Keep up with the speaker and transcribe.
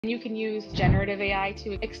You can use generative AI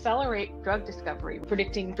to accelerate drug discovery,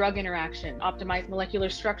 predicting drug interaction, optimize molecular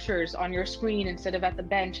structures on your screen instead of at the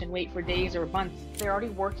bench and wait for days or months. They're already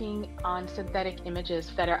working on synthetic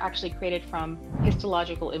images that are actually created from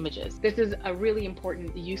histological images. This is a really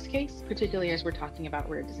important use case, particularly as we're talking about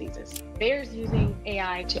rare diseases. Bayer's using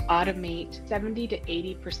AI to automate 70 to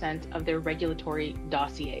 80% of their regulatory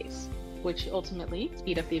dossiers, which ultimately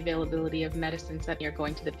speed up the availability of medicines that are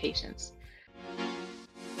going to the patients.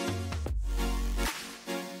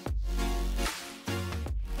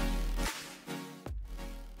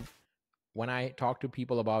 When I talk to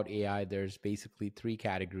people about AI, there's basically three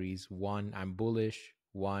categories. One, I'm bullish.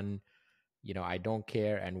 One, I don't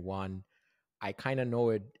care. And one, I kind of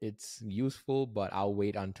know it's useful, but I'll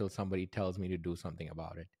wait until somebody tells me to do something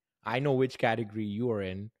about it. I know which category you are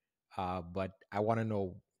in, but I want to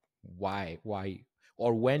know why,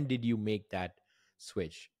 or when did you make that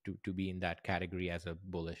switch to be in that category as a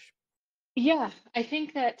bullish? Yeah, I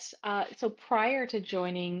think that so prior to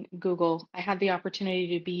joining Google, I had the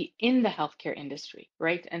opportunity to be in the healthcare industry,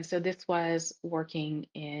 right? And so this was working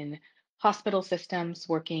in hospital systems,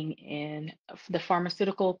 working in the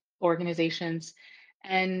pharmaceutical organizations,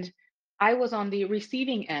 and I was on the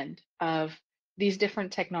receiving end of these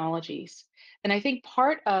different technologies. And I think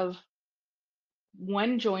part of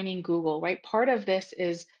when joining Google, right? Part of this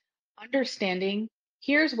is understanding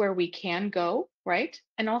here's where we can go, right?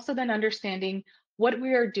 And also then understanding what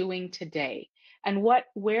we are doing today and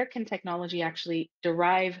where can technology actually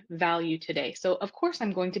derive value today. So of course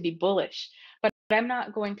I'm going to be bullish, but I'm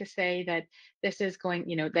not going to say that this is going,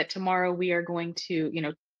 that tomorrow we are going to,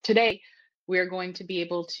 today we are going to be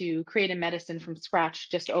able to create a medicine from scratch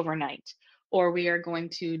just overnight, or we are going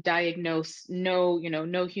to diagnose no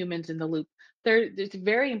humans in the loop. It's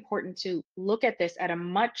very important to look at this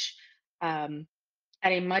um,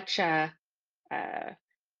 at a much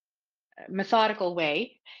methodical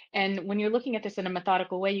way. And when you're looking at this in a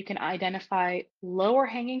methodical way, you can identify lower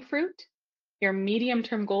hanging fruit, your medium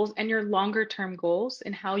term goals, and your longer term goals,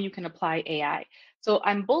 and how you can apply AI. So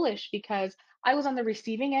I'm bullish because I was on the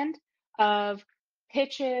receiving end of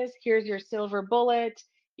pitches. Here's your silver bullet.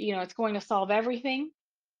 It's going to solve everything,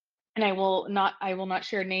 and I will not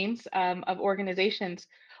share names of organizations.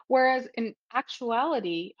 Whereas in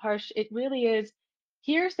actuality, Harsh, it really is,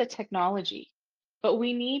 here's the technology, but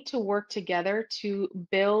we need to work together to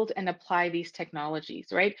build and apply these technologies,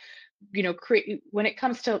 right? Create when it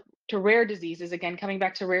comes to rare diseases. Again, coming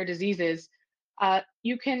back to rare diseases,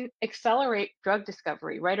 you can accelerate drug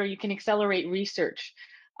discovery, right? Or you can accelerate research,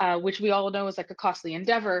 which we all know is like a costly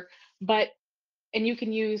endeavor, but and you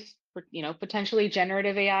can use potentially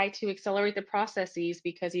generative AI to accelerate the processes,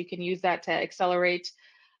 because you can use that to accelerate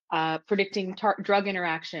predicting drug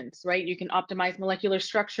interactions, right? You can optimize molecular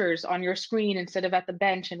structures on your screen instead of at the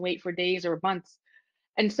bench and wait for days or months.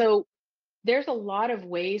 And so there's a lot of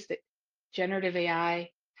ways that generative AI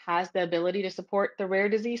has the ability to support the rare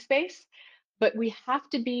disease space, but we have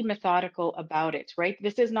to be methodical about it, right?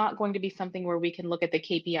 This is not going to be something where we can look at the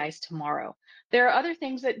KPIs tomorrow. There are other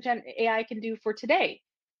things that AI can do for today,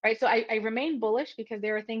 right? So I remain bullish because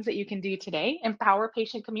there are things that you can do today. Empower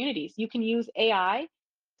patient communities. You can use AI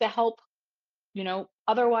to help,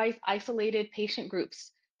 otherwise isolated patient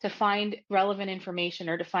groups to find relevant information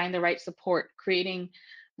or to find the right support, creating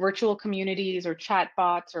virtual communities or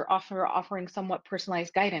chatbots, or offering somewhat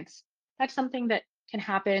personalized guidance. That's something that can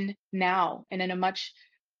happen now and in a much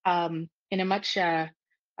uh,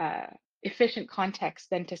 efficient context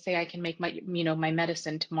than to say I can make my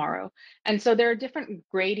medicine tomorrow. And so there are different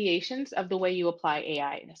gradations of the way you apply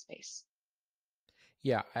AI in a space.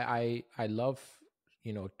 Yeah, I love,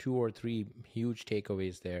 two or three huge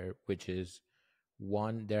takeaways there, which is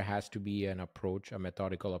one, there has to be an approach, a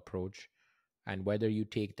methodical approach. And whether you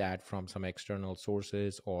take that from some external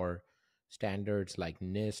sources or standards like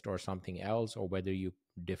NIST or something else, or whether you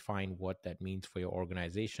define what that means for your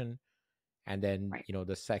organization. And then, Right.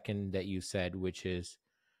 the second that you said, which is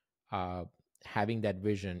uh, having that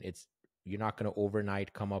vision. You're not going to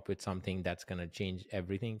overnight come up with something that's going to change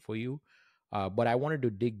everything for you. But I wanted to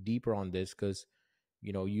dig deeper on this because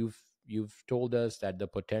you've told us that the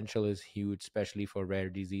potential is huge, especially for rare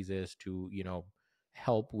diseases, to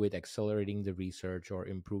help with accelerating the research or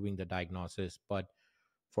improving the diagnosis. But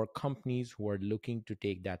for companies who are looking to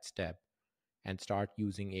take that step and start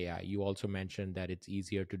using AI, you also mentioned that it's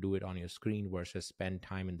easier to do it on your screen versus spend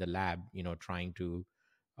time in the lab, trying to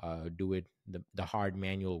do it the hard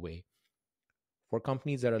manual way. For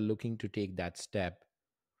companies that are looking to take that step,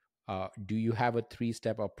 do you have a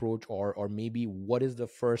three-step approach, or maybe what is the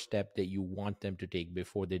first step that you want them to take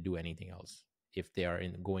before they do anything else, if they are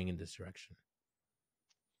going in this direction?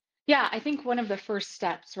 Yeah, I think one of the first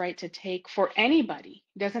steps, right, to take for anybody,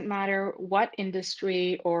 doesn't matter what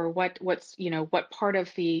industry or what part of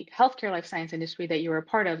the healthcare life science industry that you're a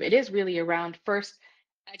part of, it is really around first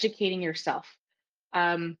educating yourself.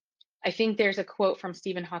 Um, I think there's a quote from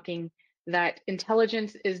Stephen Hawking that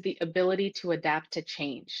intelligence is the ability to adapt to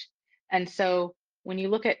change. And so when you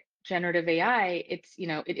look at generative AI, it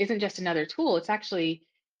isn't just another tool, it's actually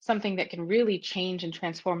something that can really change and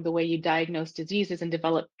transform the way you diagnose diseases and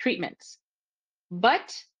develop treatments.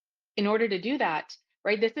 But in order to do that,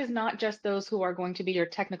 right, this is not just those who are going to be your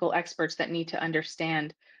technical experts that need to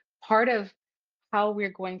understand. Part of how we're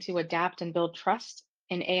going to adapt and build trust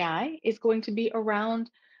in AI is going to be around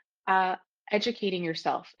uh, educating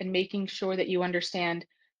yourself and making sure that you understand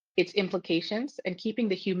its implications and keeping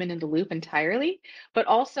the human in the loop entirely, but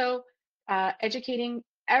also educating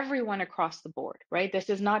everyone across the board, right? This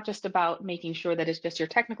is not just about making sure that it's just your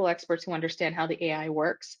technical experts who understand how the AI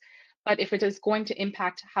works, but if it is going to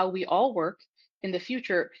impact how we all work in the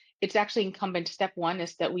future, it's actually incumbent. Step one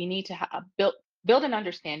is that we need to build an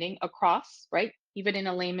understanding across, right? Even in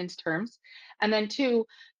a layman's terms. And then two,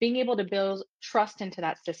 being able to build trust into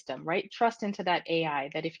that system, right? Trust into that AI,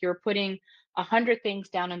 that if you're putting 100 things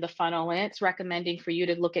down in the funnel and it's recommending for you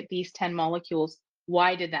to look at these 10 molecules,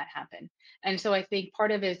 why did that happen? And so I think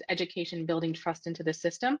part of it is education, building trust into the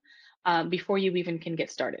system before you even can get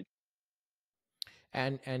started.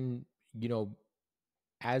 And you know,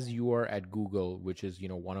 as you are at Google, which is,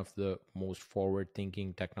 one of the most forward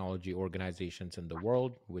thinking technology organizations in the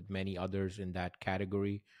world, with many others in that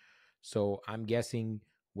category. So I'm guessing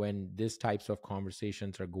when these types of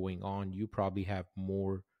conversations are going on, you probably have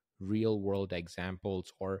more real world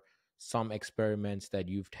examples or some experiments that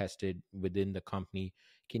you've tested within the company.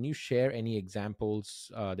 Can you share any examples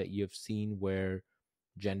that you've seen where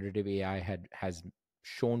generative AI has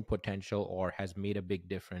shown potential or has made a big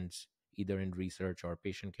difference either in research or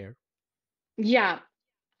patient care? Yeah,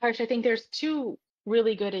 Harsh, I think there's two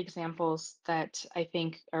really good examples that I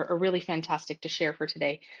think are really fantastic to share for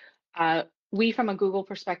today. We, from a Google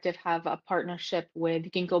perspective, have a partnership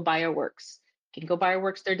with Ginkgo Bioworks. Ginkgo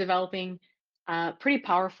Bioworks, they're developing pretty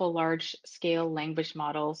powerful large scale language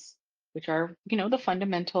models, which are, the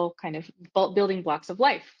fundamental kind of building blocks of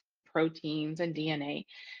life, proteins and DNA.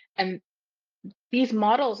 And these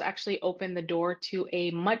models actually open the door to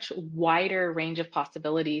a much wider range of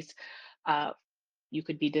possibilities. Uh, you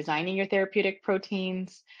could be designing your therapeutic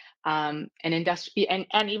proteins and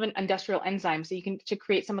even industrial enzymes, so you can to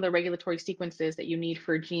create some of the regulatory sequences that you need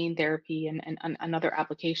for gene therapy and other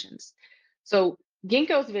applications. So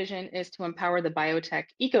Ginkgo's vision is to empower the biotech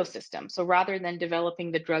ecosystem. So rather than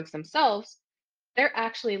developing the drugs themselves, they're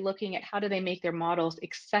actually looking at how do they make their models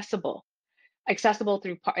accessible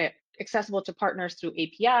to partners through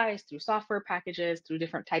APIs, through software packages, through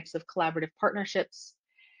different types of collaborative partnerships.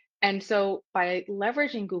 And so by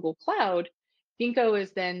leveraging Google Cloud, Ginkgo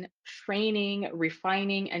is then training,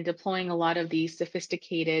 refining, and deploying a lot of these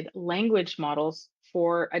sophisticated language models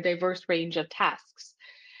for a diverse range of tasks.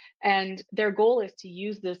 And their goal is to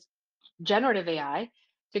use this generative AI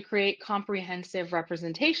to create comprehensive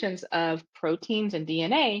representations of proteins and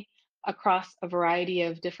DNA across a variety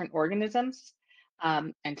of different organisms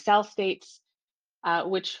and cell states,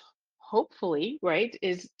 which hopefully, right,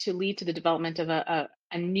 is to lead to the development of a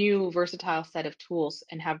new versatile set of tools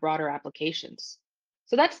and have broader applications.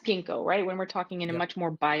 So that's Ginkgo, right? When we're talking in a Yep. much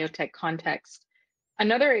more biotech context.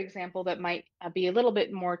 Another example that might be a little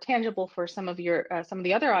bit more tangible for some of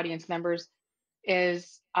the other audience members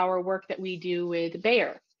is our work that we do with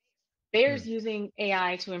Bayer. Hmm. Bayer's using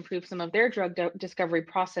AI to improve some of their discovery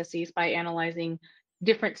processes by analyzing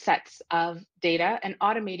different sets of data and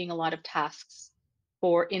automating a lot of tasks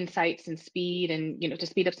for insights and speed and to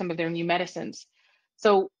speed up some of their new medicines.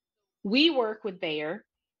 So we work with Bayer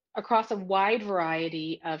across a wide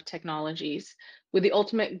variety of technologies with the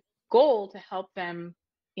ultimate goal to help them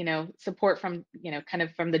support from kind of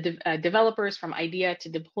from the developers from idea to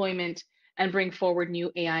deployment and bring forward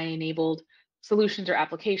new AI enabled solutions or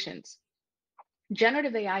applications.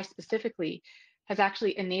 Generative AI specifically has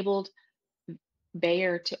actually enabled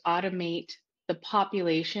Bayer to automate the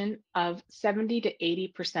population of 70 to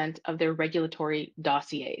 80% of their regulatory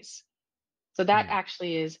dossiers. So that Hmm.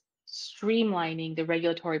 actually is streamlining the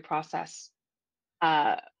regulatory process,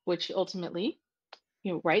 which ultimately,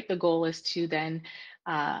 right, the goal is to then,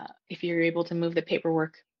 if you're able to move the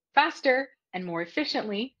paperwork faster and more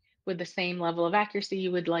efficiently with the same level of accuracy,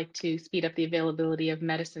 you would like to speed up the availability of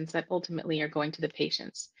medicines that ultimately are going to the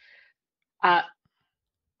patients. Uh,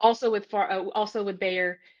 also with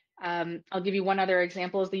Bayer, I'll give you one other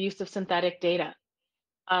example is the use of synthetic data.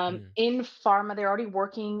 Mm. In pharma, they're already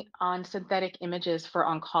working on synthetic images for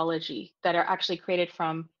oncology that are actually created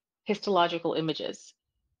from histological images.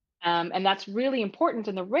 And that's really important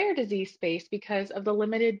in the rare disease space because of the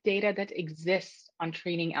limited data that exists on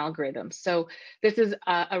training algorithms. So this is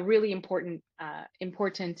a really important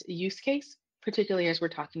use case, particularly as we're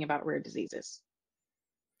talking about rare diseases.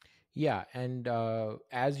 Yeah, and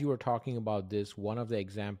as you were talking about this, one of the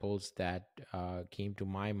examples that came to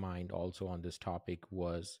my mind also on this topic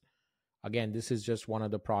was, again, this is just one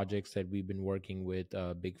of the projects that we've been working with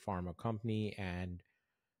a big pharma company, and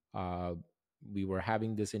uh, we were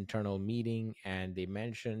having this internal meeting, and they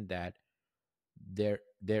mentioned that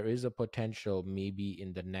there is a potential maybe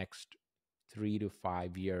in the next 3 to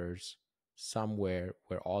 5 years somewhere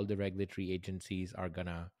where all the regulatory agencies are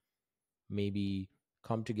gonna maybe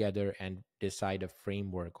come together and decide a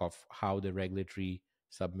framework of how the regulatory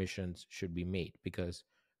submissions should be made, because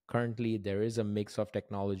currently there is a mix of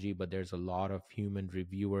technology, but there's a lot of human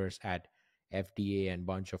reviewers at FDA and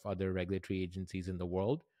bunch of other regulatory agencies in the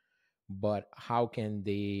world. But how can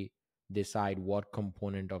they decide what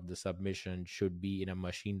component of the submission should be in a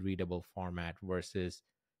machine readable format versus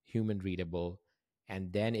human readable?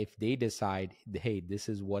 And then if they decide, hey, this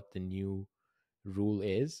is what the new rule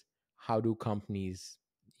is, how do companies,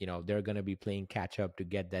 they're going to be playing catch up to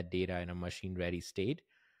get that data in a machine ready state,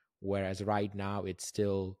 whereas right now it's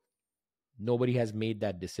still, nobody has made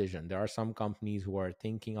that decision. There are some companies who are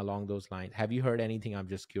thinking along those lines. Have you heard anything? I'm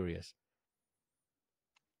just curious.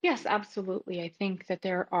 Yes, absolutely. I think that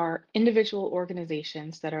there are individual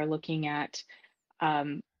organizations that are looking at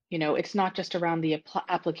it's not just around the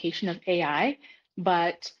application of AI,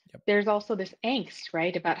 but Yep. there's also this angst,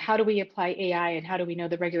 right, about how do we apply AI and how do we know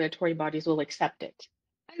the regulatory bodies will accept it?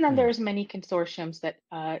 And then Mm, there's many consortiums that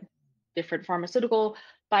different pharmaceutical,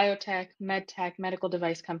 biotech, medtech, medical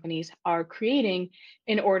device companies are creating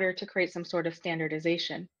in order to create some sort of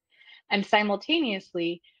standardization. And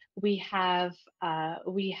simultaneously, we have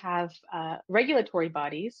regulatory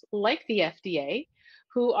bodies like the FDA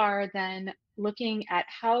who are then looking at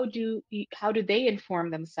how do they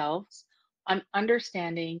inform themselves on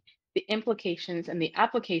understanding the implications and the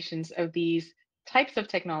applications of these types of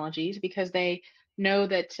technologies because they know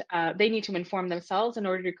that they need to inform themselves in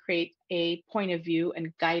order to create a point of view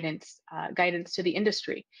and guidance to the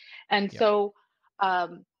industry. And yep. so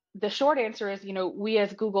the short answer is, we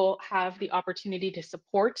as Google have the opportunity to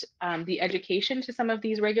support the education to some of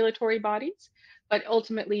these regulatory bodies. But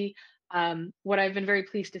ultimately, what I've been very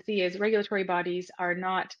pleased to see is regulatory bodies are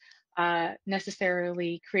not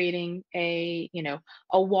necessarily creating a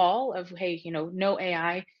wall of, hey, no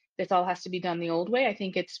AI. This all has to be done the old way. I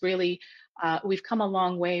think it's really we've come a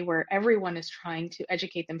long way where everyone is trying to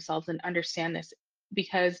educate themselves and understand this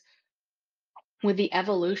because with the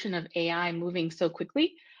evolution of AI moving so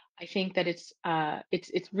quickly, I think that it's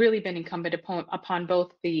really been incumbent upon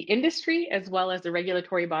both the industry as well as the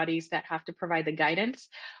regulatory bodies that have to provide the guidance.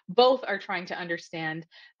 Both are trying to understand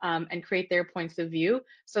and create their points of view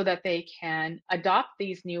so that they can adopt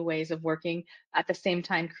these new ways of working at the same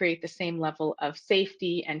time create the same level of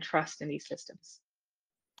safety and trust in these systems.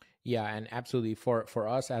 Yeah, and absolutely, for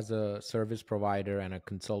us as a service provider and a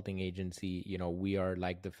consulting agency, we are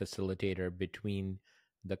like the facilitator between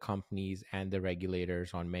the companies and the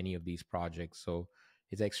regulators on many of these projects. So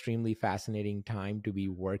it's extremely fascinating time to be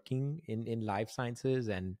working in life sciences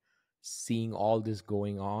and seeing all this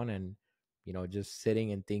going on, and just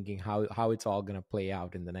sitting and thinking how it's all going to play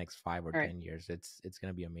out in the next 5 or All right. 10 years. It's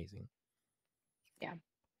going to be amazing. Yeah,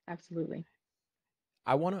 absolutely.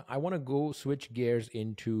 I want to go switch gears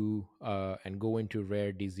into and go into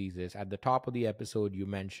rare diseases. At the top of the episode, you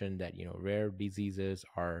mentioned that rare diseases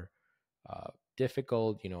are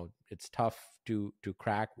difficult. It's tough to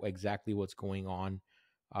crack exactly what's going on.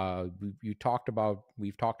 We've talked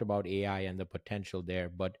about AI and the potential there,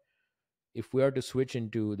 but if we are to switch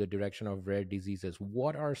into the direction of rare diseases,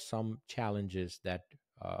 what are some challenges that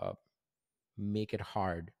uh, make it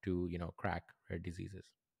hard to crack rare diseases?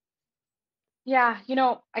 Yeah,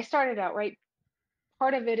 I started out right.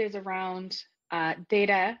 Part of it is around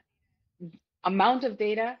data, amount of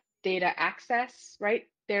data, data access, right?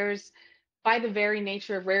 There's by the very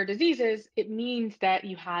nature of rare diseases, it means that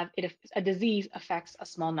a disease affects a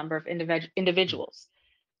small number of Mm, individuals.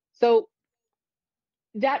 So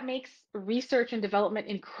that makes research and development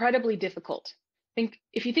incredibly difficult.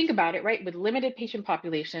 If you think about it, right, with limited patient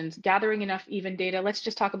populations, gathering enough even data, let's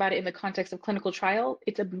just talk about it in the context of clinical trial,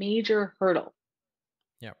 it's a major hurdle.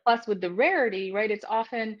 yeah. Plus, with the rarity, right, it's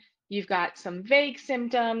often you've got some vague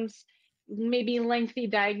symptoms, maybe lengthy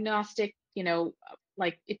diagnostic,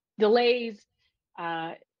 like it delays,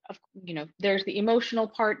 uh, there's the emotional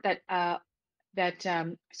part that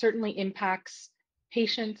certainly impacts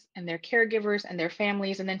patients and their caregivers and their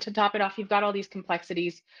families. And then to top it off, you've got all these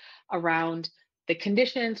complexities around the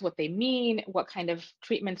conditions, what they mean, what kind of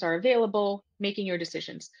treatments are available, making your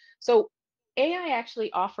decisions. So AI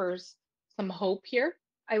actually offers some hope here,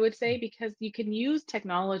 I would say, because you can use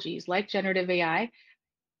technologies like generative AI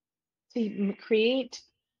to create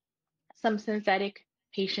some synthetic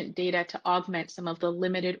patient data to augment some of the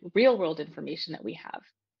limited real world information that we have.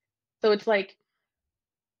 So it's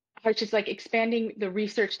just like expanding the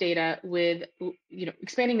research data with,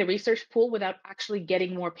 expanding the research pool without actually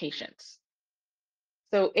getting more patients.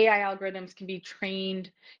 So AI algorithms can be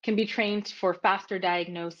trained for faster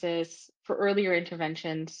diagnosis, for earlier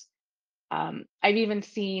interventions. I've even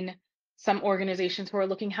seen some organizations who are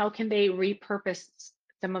looking how can they repurpose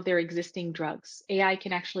some of their existing drugs. AI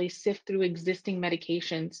can actually sift through existing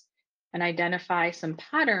medications and identify some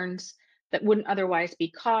patterns that wouldn't otherwise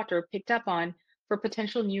be caught or picked up on for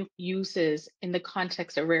potential new uses in the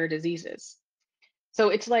context of rare diseases. So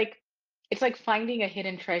it's like finding a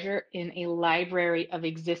hidden treasure in a library of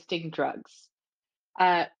existing drugs.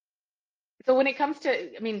 Uh, so when it comes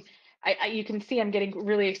to, I mean, you can see I'm getting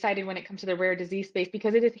really excited when it comes to the rare disease space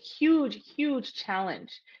because it is a huge, huge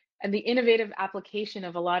challenge. And the innovative application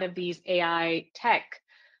of a lot of these AI tech,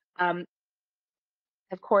 um,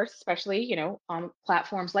 of course, especially, on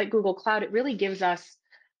platforms like Google Cloud, it really gives us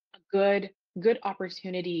a good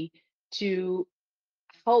opportunity to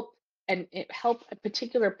help help a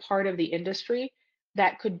particular part of the industry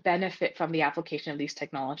that could benefit from the application of these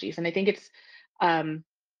technologies. And I think um,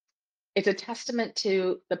 it's a testament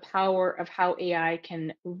to the power of how AI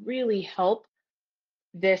can really help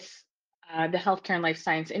this the healthcare and life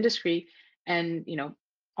science industry, and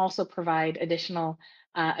also provide additional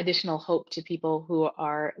hope to people who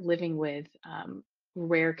are living with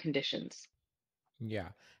rare conditions. Yeah,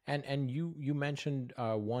 and you mentioned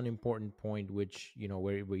one important point, which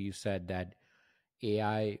where you said that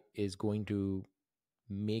AI is going to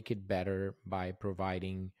make it better by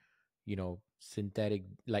providing synthetic,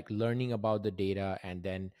 like learning about the data and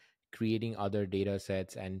then creating other data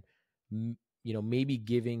sets, and maybe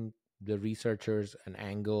giving the researchers an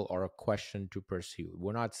angle or a question to pursue.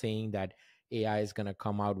 We're not saying that AI is going to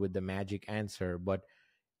come out with the magic answer, but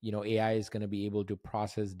AI is going to be able to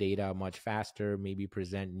process data much faster, maybe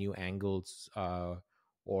present new angles,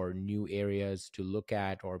 or new areas to look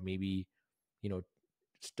at, or maybe you know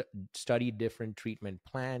st- study different treatment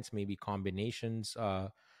plans, maybe combinations,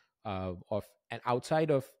 of and outside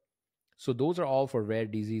of. So those are all for rare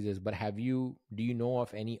diseases, but do you know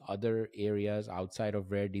of any other areas outside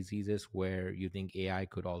of rare diseases where you think AI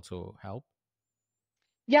could also help?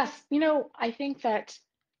 Yes, I think that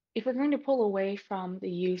if we're going to pull away from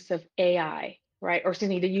the use of AI, right, or excuse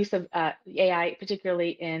me, the use of AI,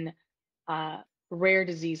 particularly in uh, rare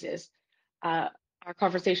diseases. Uh, our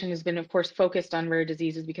conversation has been, of course, focused on rare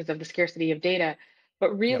diseases because of the scarcity of data,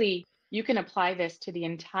 but Yep. really, you can apply this to the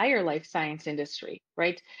entire life science industry,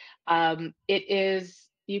 right?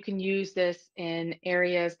 You can use this in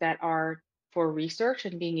areas that are for research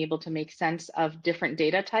and being able to make sense of different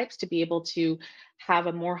data types to be able to have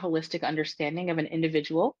a more holistic understanding of an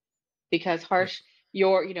individual. Because Yep.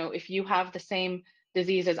 if you have the same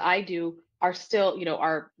disease as I do, are still,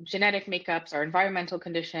 our genetic makeups, our environmental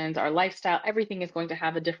conditions, our lifestyle, everything is going to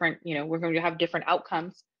have a different, we're going to have different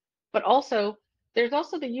outcomes. But also, there's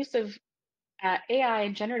also the use of AI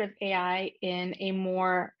and generative AI in a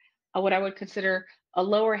more, what I would consider a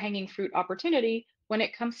lower hanging fruit opportunity when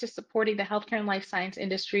it comes to supporting the healthcare and life science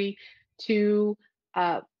industry to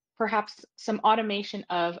uh, perhaps some automation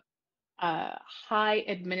of high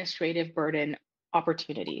administrative burden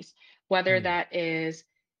opportunities, whether Hmm. that is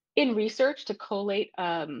in research to collate,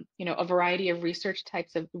 a variety of research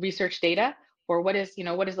types of research data, or what is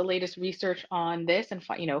the latest research on this, and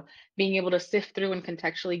being able to sift through and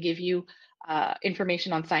contextually give you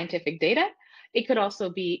information on scientific data. It could also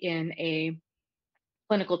be in a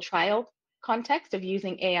clinical trial context of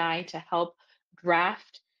using AI to help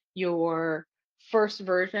draft your first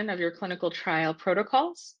version of your clinical trial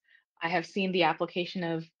protocols. I have seen the application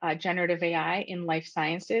of generative AI in life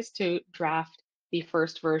sciences to draft the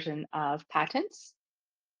first version of patents.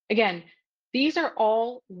 Again, these are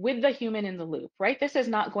all with the human in the loop, right? This is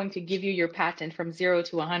not going to give you your patent from 0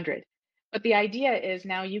 to 100. But the idea is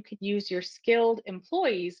now you could use your skilled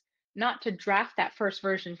employees not to draft that first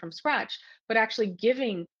version from scratch, but actually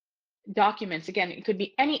giving documents. Again, it could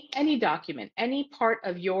be any document, any part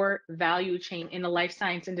of your value chain in the life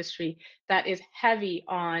science industry that is heavy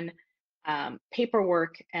on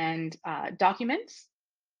paperwork and documents.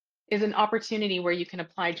 is an opportunity where you can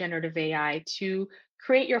apply generative AI to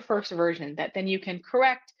create your first version that then you can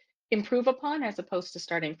correct, improve upon, as opposed to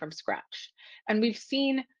starting from scratch. And we've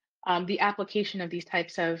seen the application of these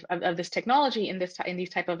types of this technology in in these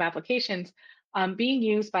type of applications being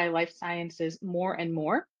used by life sciences more and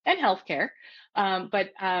more, and healthcare,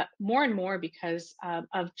 but more and more because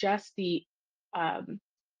of just the um,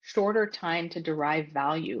 shorter time to derive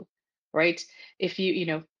value, right? If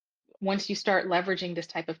once you start leveraging this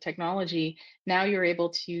type of technology, now you're able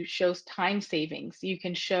to show time savings. You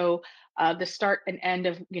can show the start and end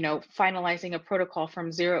of, finalizing a protocol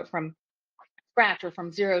from scratch, or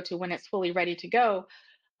from zero to when it's fully ready to go.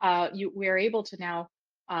 We're able to now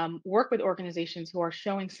work with organizations who are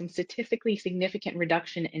showing some statistically significant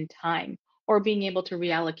reduction in time, or being able to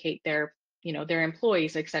reallocate their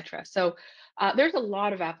employees, et cetera. So there's a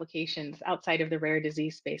lot of applications outside of the rare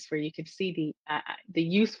disease space where you could see the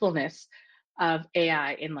usefulness of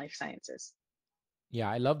AI in life sciences. Yeah,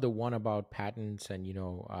 I love the one about patents and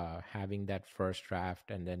having that first draft,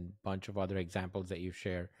 and then bunch of other examples that you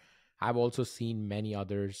share. I've also seen many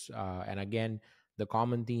others, and again, the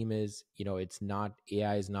common theme is it's not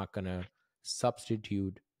AI is not going to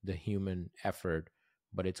substitute the human effort,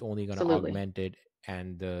 but it's only going to Absolutely. augment it,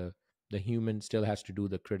 and the human still has to do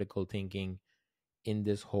the critical thinking in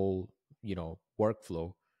this whole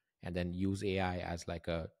workflow, and then use AI as like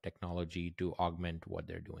a technology to augment what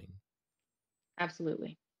they're doing.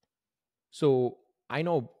 Absolutely. So I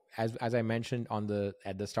know, as I mentioned on the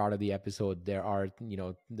at the start of the episode, there are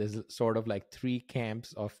there's sort of like three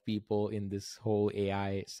camps of people in this whole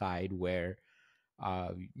AI side where uh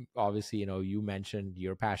obviously you mentioned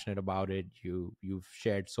you're passionate about it, you've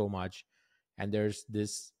shared so much, and there's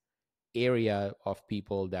this area of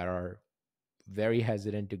people that are very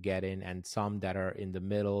hesitant to get in, and some that are in the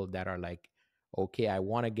middle that are like, okay, I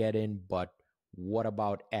want to get in, but what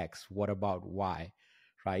about X, what about Y,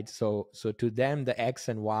 right? So to them, the X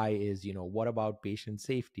and Y is, what about patient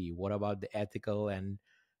safety, what about the ethical and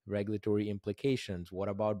regulatory implications, what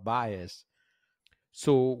about bias?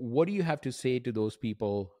 So what do you have to say to those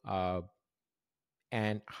people,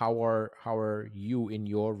 and how are you in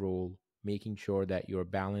your role making sure that you're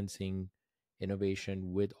balancing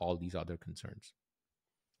innovation with all these other concerns?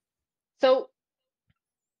 So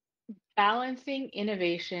balancing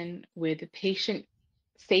innovation with patient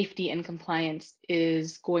safety and compliance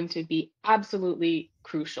is going to be absolutely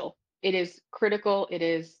crucial. It is critical. It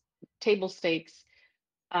is table stakes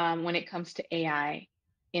when it comes to AI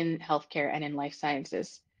in healthcare and in life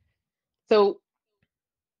sciences. So,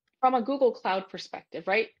 from a Google Cloud perspective,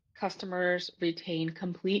 right? Customers retain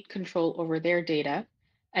complete control over their data,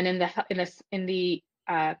 and in the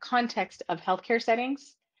context of healthcare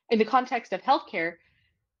settings, in the context of healthcare,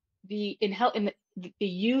 the in health in the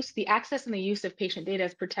use the access and the use of patient data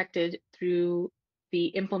is protected through the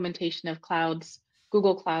implementation of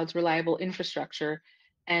Google Cloud's reliable infrastructure,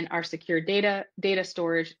 and our secure data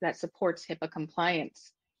storage that supports HIPAA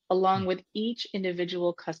compliance, along with each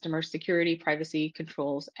individual customer security, privacy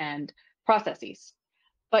controls, and processes.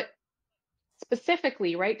 But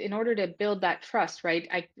specifically, right, in order to build that trust, right,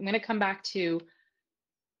 I'm going to come back to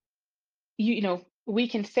we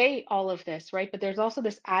can say all of this, right? But there's also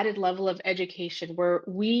this added level of education where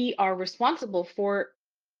we are responsible for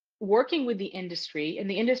working with the industry, and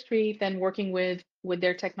the industry then working with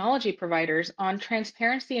their technology providers on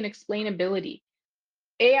transparency and explainability.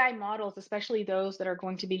 AI models, especially those that are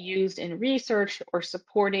going to be used in research or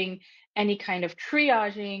supporting any kind of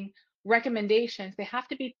triaging recommendations, they have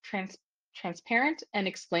to be transparent and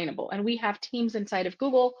explainable. And we have teams inside of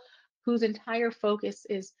Google whose entire focus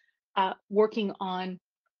is working on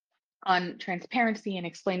transparency and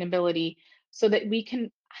explainability, so that we can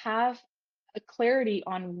have a clarity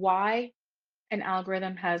on why an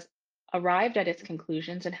algorithm has arrived at its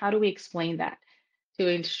conclusions, and how do we explain that to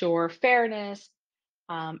ensure fairness,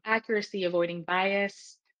 accuracy, avoiding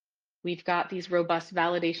bias. We've got these robust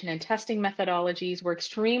validation and testing methodologies. We're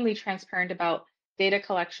extremely transparent about data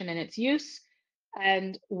collection and its use.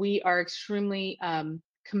 And we are extremely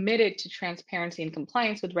committed to transparency and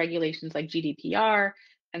compliance with regulations like GDPR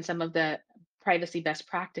and some of the privacy best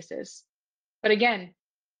practices. But again,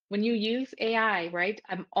 when you use AI, right,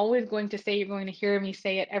 I'm always going to say, you're going to hear me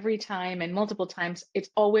say it every time and multiple times, it's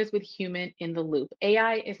always with human in the loop.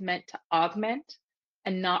 AI is meant to augment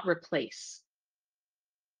and not replace.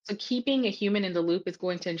 So keeping a human in the loop is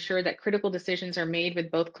going to ensure that critical decisions are made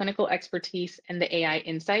with both clinical expertise and the AI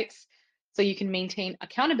insights. So you can maintain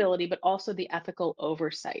accountability, but also the ethical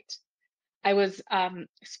oversight. I was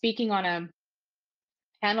speaking on a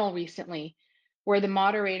panel recently where the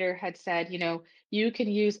moderator had said, you can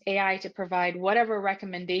use AI to provide whatever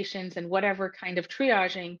recommendations and whatever kind of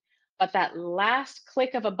triaging, but that last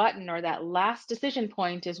click of a button or that last decision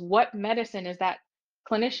point is what medicine is that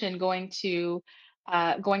clinician going to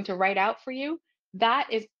write out for you. That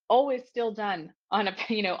is always still done on a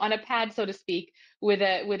on a pad, so to speak, with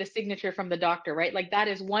a signature from the doctor, right? Like that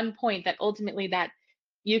is one point that ultimately that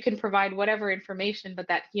you can provide whatever information, but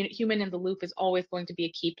that human in the loop is always going to be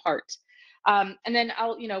a key part. And then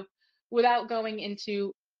without going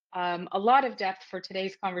into a lot of depth for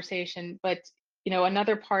today's conversation, but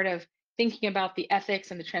another part of thinking about the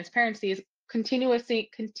ethics and the transparency is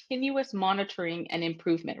continuous monitoring and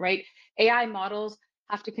improvement, right? AI models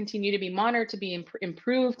have to continue to be monitored, to be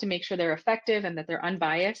improved, to make sure they're effective and that they're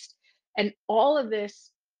unbiased. And all of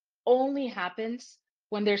this only happens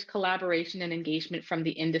when there's collaboration and engagement from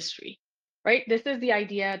the industry, right? This is the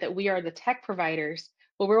idea that we are the tech providers,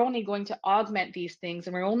 but we're only going to augment these things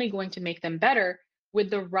and we're only going to make them better with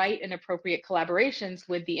the right and appropriate collaborations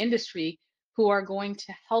with the industry, who are going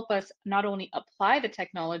to help us not only apply the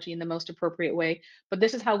technology in the most appropriate way, but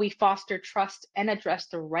this is how we foster trust and address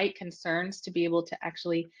the right concerns to be able to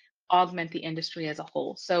actually augment the industry as a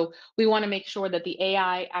whole. So we want to make sure that the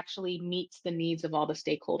AI actually meets the needs of all the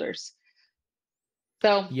stakeholders.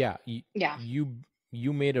 So, Yeah, yeah,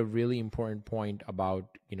 you made a really important point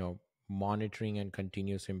about, monitoring and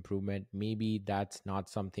continuous improvement. Maybe that's not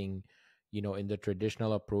something, in the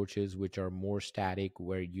traditional approaches, which are more static,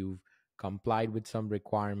 where you've complied with some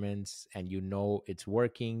requirements and it's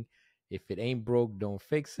working. If it ain't broke, don't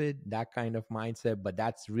fix it. That kind of mindset. But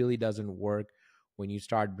that's really doesn't work when you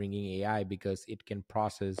start bringing AI, because it can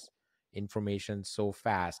process information so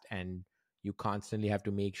fast, and you constantly have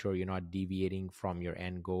to make sure you're not deviating from your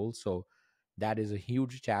end goal. So that is a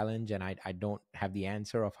huge challenge, and I don't have the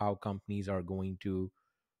answer of how companies are going to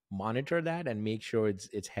monitor that and make sure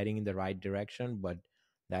it's heading in the right direction. But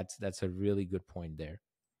that's a really good point there.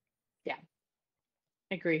 yeah,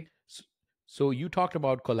 agree. S- So you talked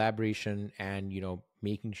about collaboration and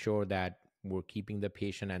making sure that we're keeping the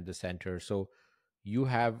patient at the center. So you've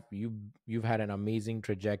had an amazing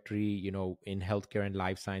trajectory, in healthcare and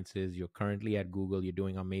life sciences. You're currently at Google. You're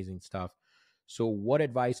doing amazing stuff. So what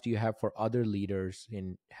advice do you have for other leaders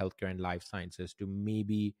in healthcare and life sciences to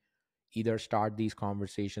maybe either start these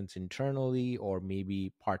conversations internally or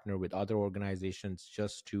maybe partner with other organizations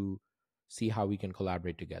just to see how we can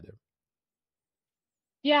collaborate together?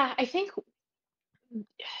 Yeah, I think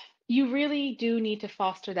you really do need to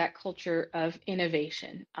foster that culture of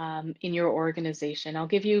innovation in your organization. I'll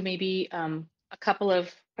give you maybe a couple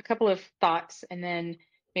of thoughts, and then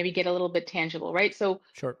maybe get a little bit tangible, right? So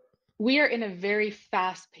Sure. we are in a very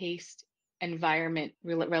fast-paced environment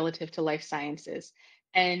relative to life sciences,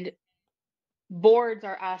 and boards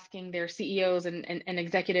are asking their CEOs and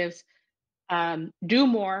executives, do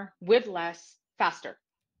more with less faster,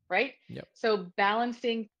 right? Yep. So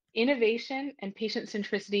balancing innovation and patient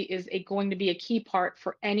centricity is going to be a key part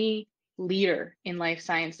for any leader in life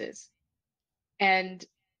sciences. And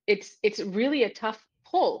it's really a tough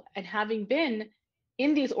pull. And having been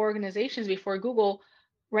in these organizations before Google,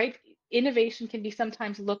 right? Innovation can be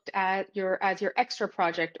sometimes looked at your extra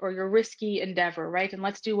project or your risky endeavor, right? And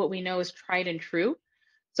let's do what we know is tried and true.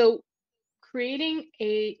 So creating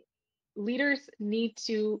a leaders need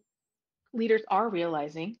to leaders are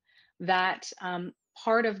realizing that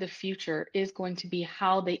part of the future is going to be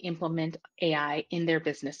how they implement AI in their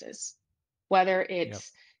businesses, whether Yep.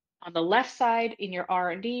 it's on the left side in your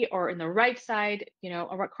R&D or in the right side,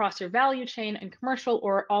 across your value chain and commercial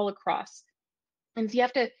or all across. And so you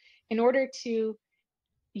have to, in order to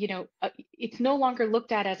it's no longer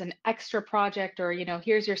looked at as an extra project or,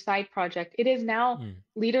 here's your side project. It is now Mm.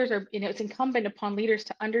 leaders are, it's incumbent upon leaders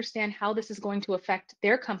to understand how this is going to affect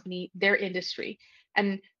their company, their industry.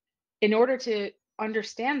 And in order to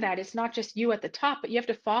understand that, it's not just you at the top, but you have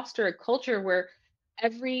to foster a culture where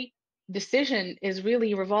every decision is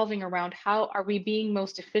really revolving around how are we being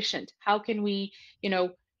most efficient? How can we,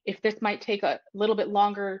 if this might take a little bit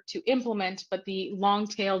longer to implement, but the long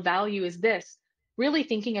tail value is this, really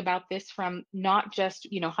thinking about this from not just,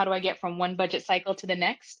 how do I get from one budget cycle to the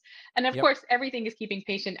next? And of Yep. course, everything is keeping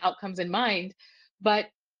patient outcomes in mind, but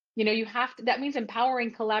you have to, that means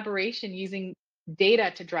empowering collaboration using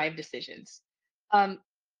data to drive decisions. Um,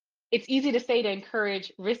 it's easy to say to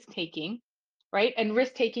encourage risk taking, right? And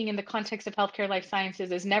risk taking in the context of healthcare life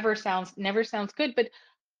sciences is never sounds good, but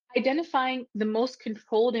identifying the most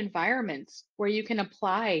controlled environments where you can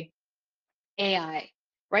apply AI,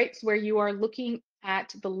 right? So where you are looking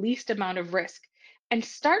at the least amount of risk, and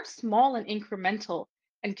start small and incremental.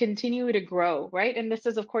 and continue to grow, right? And this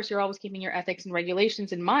is, of course, you're always keeping your ethics and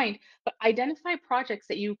regulations in mind, but identify projects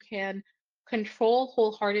that you can control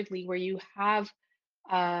wholeheartedly, where you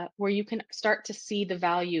can start to see the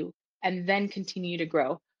value and then continue to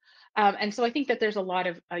grow. And so I think that there's a lot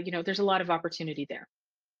of, there's a lot of opportunity there.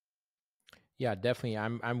 Yeah, definitely.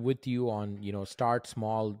 I'm with you on, start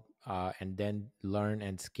small, and then learn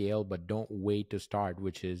and scale, but don't wait to start,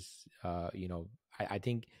 which is, I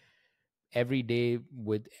think every day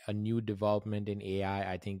with a new development in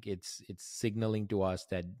AI, I think it's signaling to us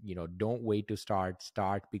that, don't wait to start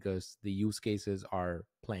because the use cases are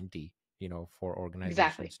plenty, for Exactly.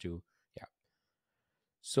 organizations to, yeah.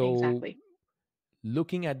 So Exactly.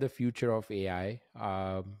 looking at the future of AI,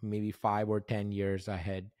 maybe 5 or 10 years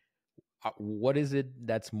ahead, what is it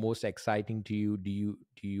that's most exciting to you? Do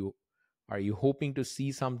you are you hoping to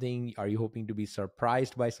see something? Are you hoping to be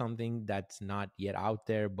surprised by something that's not yet out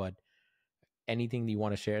there? But anything you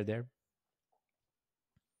want to share there?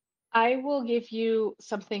 I will give you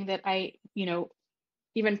something that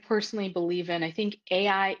even personally believe in. I think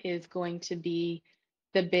AI is going to be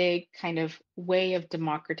the big kind of way of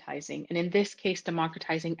democratizing, and in this case,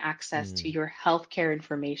 democratizing access to Mm, your healthcare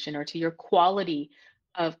information or to your quality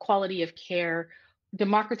of care,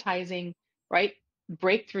 democratizing, right?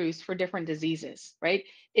 Breakthroughs for different diseases, right?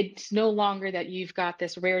 It's no longer that you've got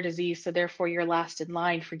this rare disease, so therefore you're last in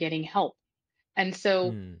line for getting help. And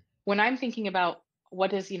so mm, when I'm thinking about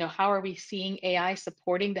how are we seeing AI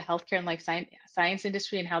supporting the healthcare and life science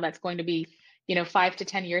industry and how that's going to be, 5 to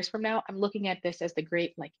 10 years from now, I'm looking at this as the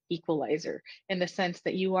great like equalizer in the sense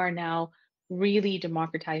that you are now really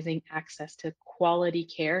democratizing access to quality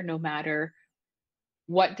care no matter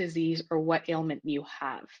what disease or what ailment you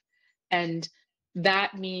have. And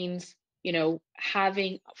that means,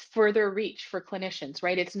 having further reach for clinicians,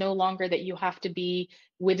 right? It's no longer that you have to be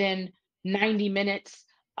within 90 minutes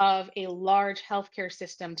of a large healthcare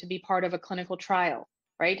system to be part of a clinical trial,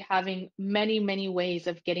 right? Having many, many ways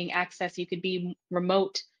of getting access. You could be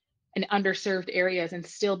remote and underserved areas and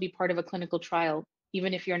still be part of a clinical trial,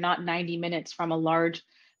 even if you're not 90 minutes from a large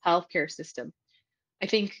healthcare system. I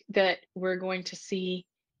think that we're going to see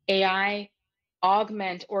AI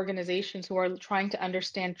augment organizations who are trying to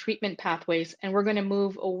understand treatment pathways, and we're going to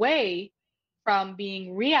move away from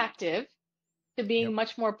being reactive to being yep.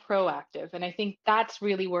 much more proactive. And I think that's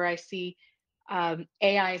really where I see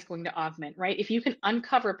AI is going to augment, right? If you can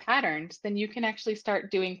uncover patterns, then you can actually start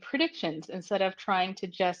doing predictions instead of trying to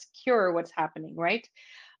just cure what's happening, right?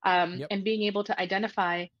 Yep. And being able to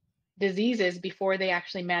identify diseases before they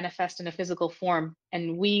actually manifest in a physical form.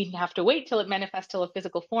 And we have to wait till it manifests till a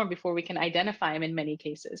physical form before we can identify them in many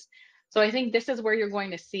cases. So I think this is where you're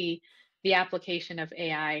going to see the application of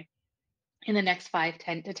AI in the next 5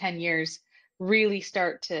 to 10 years really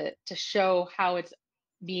start to show how it's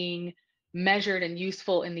being measured and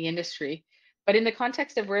useful in the industry. But in the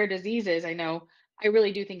context of rare diseases, I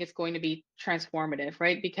really do think it's going to be transformative,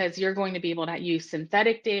 right? Because you're going to be able to use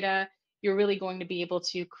synthetic data. You're really going to be able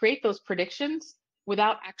to create those predictions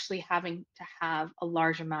without actually having to have a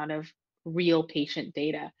large amount of real patient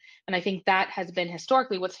data. And I think that has been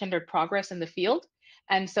historically what's hindered progress in the field.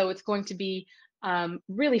 And so it's going to be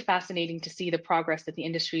really fascinating to see the progress that the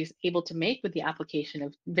industry is able to make with the application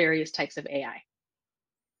of various types of AI.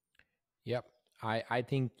 Yep. I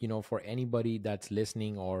think, for anybody that's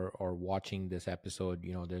listening or watching this episode,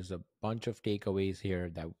 there's a bunch of takeaways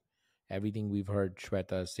here that everything we've heard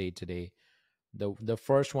Shweta say today. The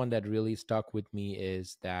first one that really stuck with me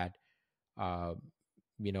is that, uh,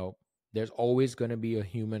 you know there's always going to be a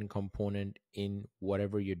human component in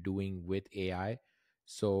whatever you're doing with AI.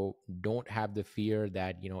 So don't have the fear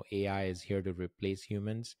that, AI is here to replace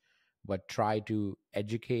humans, but try to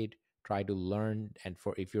educate, try to learn, and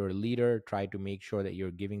for if you're a leader, try to make sure that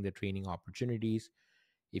you're giving the training opportunities.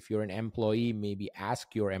 If you're an employee, maybe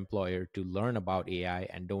ask your employer to learn about AI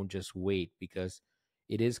and don't just wait, because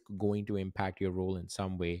it is going to impact your role in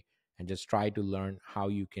some way. And just try to learn how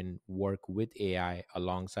you can work with AI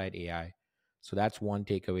alongside AI. So that's one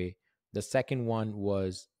takeaway. The second one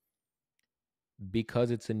was, because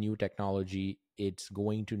it's a new technology, it's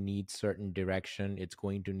going to need certain direction, it's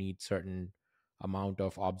going to need certain amount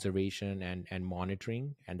of observation and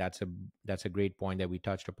monitoring. And that's a great point that we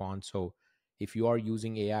touched upon. So if you are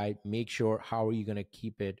using AI, make sure, how are you going to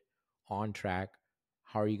keep it on track?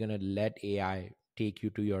 How are you going to let AI take you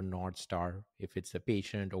to your north star, if it's a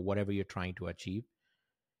patient or whatever you're trying to achieve?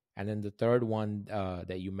 And then the third one,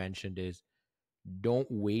 that you mentioned, is don't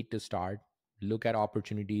wait to start. Look at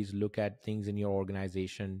opportunities, look at things in your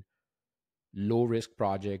organization, low risk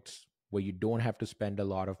projects where you don't have to spend a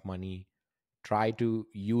lot of money. try to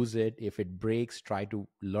use it. If it breaks, try to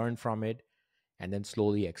learn from it, and then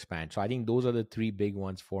slowly expand. So I think those are the three big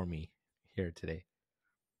ones for me here today.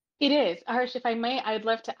 It is. Harsh, if I may, I'd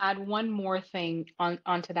love to add one more thing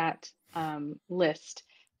onto that list.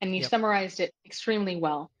 And you Yep. summarized it extremely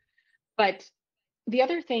well. But the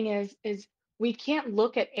other thing is we can't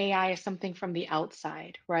look at AI as something from the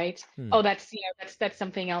outside, right? Hmm. Oh, that's that's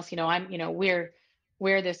something else.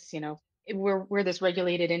 We're this, we're this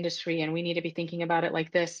regulated industry and we need to be thinking about it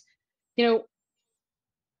like this. You know,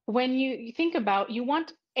 when you think about you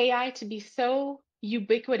want AI to be so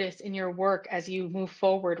ubiquitous in your work as you move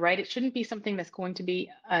forward, right? It shouldn't be something that's going to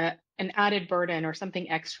be an added burden or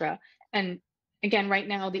something extra. And again, right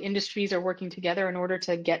now the industries are working together in order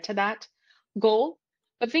to get to that goal.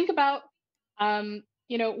 But think about,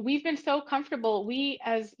 we've been so comfortable. We,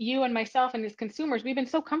 as you and myself, and as consumers, we've been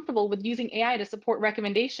so comfortable with using AI to support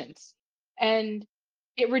recommendations, and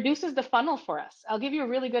it reduces the funnel for us. I'll give you a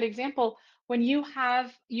really good example when you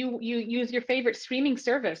have you use your favorite streaming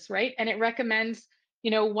service, right? And it recommends,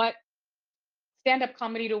 what stand-up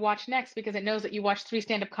comedy to watch next because it knows that you watched three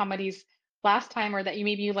stand-up comedies last time, or that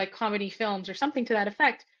you like comedy films or something to that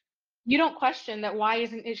effect. You don't question that, why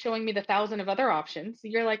isn't it showing me the thousand of other options?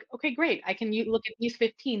 You're like, okay, great. I can look at these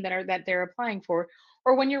 15 that they're applying for.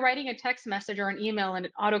 Or when you're writing a text message or an email and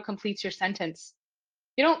it auto completes your sentence,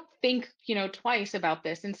 you don't think, twice about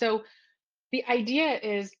this. And so the idea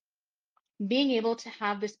is being able to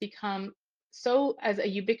have this become so as a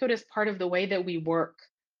ubiquitous part of the way that we work,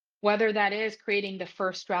 whether that is creating the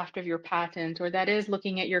first draft of your patent, or that is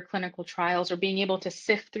looking at your clinical trials, or being able to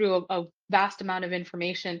sift through a vast amount of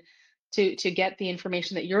information to get the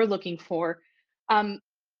information that you're looking for. um,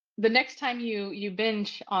 the next time you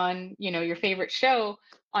binge on, your favorite show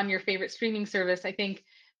on your favorite streaming service, I think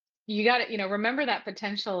you got to, remember that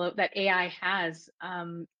potential that AI has.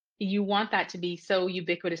 You want that to be so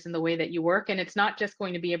ubiquitous in the way that you work. And it's not just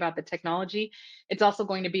going to be about the technology, it's also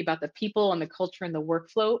going to be about the people and the culture and the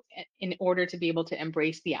workflow in order to be able to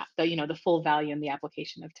embrace the full value and the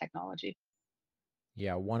application of technology.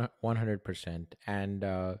 Yeah, 100%.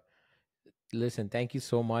 And listen, thank you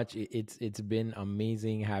so much. It's been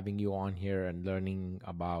amazing having you on here and learning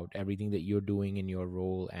about everything that you're doing in your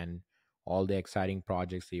role and all the exciting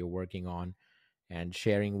projects that you're working on, and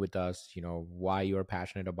sharing with us, why you're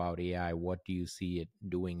passionate about AI. What do you see it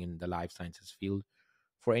doing in the life sciences field?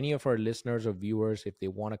 For any of our listeners or viewers, if they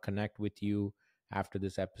want to connect with you after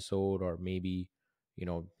this episode, or maybe,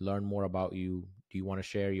 learn more about you, do you want to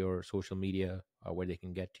share your social media, where they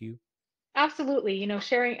can get to you? Absolutely.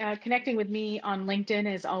 Sharing, connecting with me on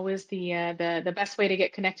LinkedIn is always the best way to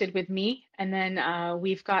get connected with me. And then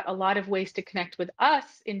we've got a lot of ways to connect with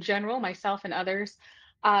us in general, myself and others,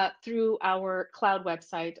 through our cloud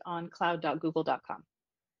website on cloud.google.com.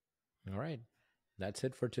 All right. That's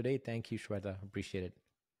it for today. Thank you, Shweta. Appreciate it.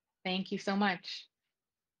 Thank you so much.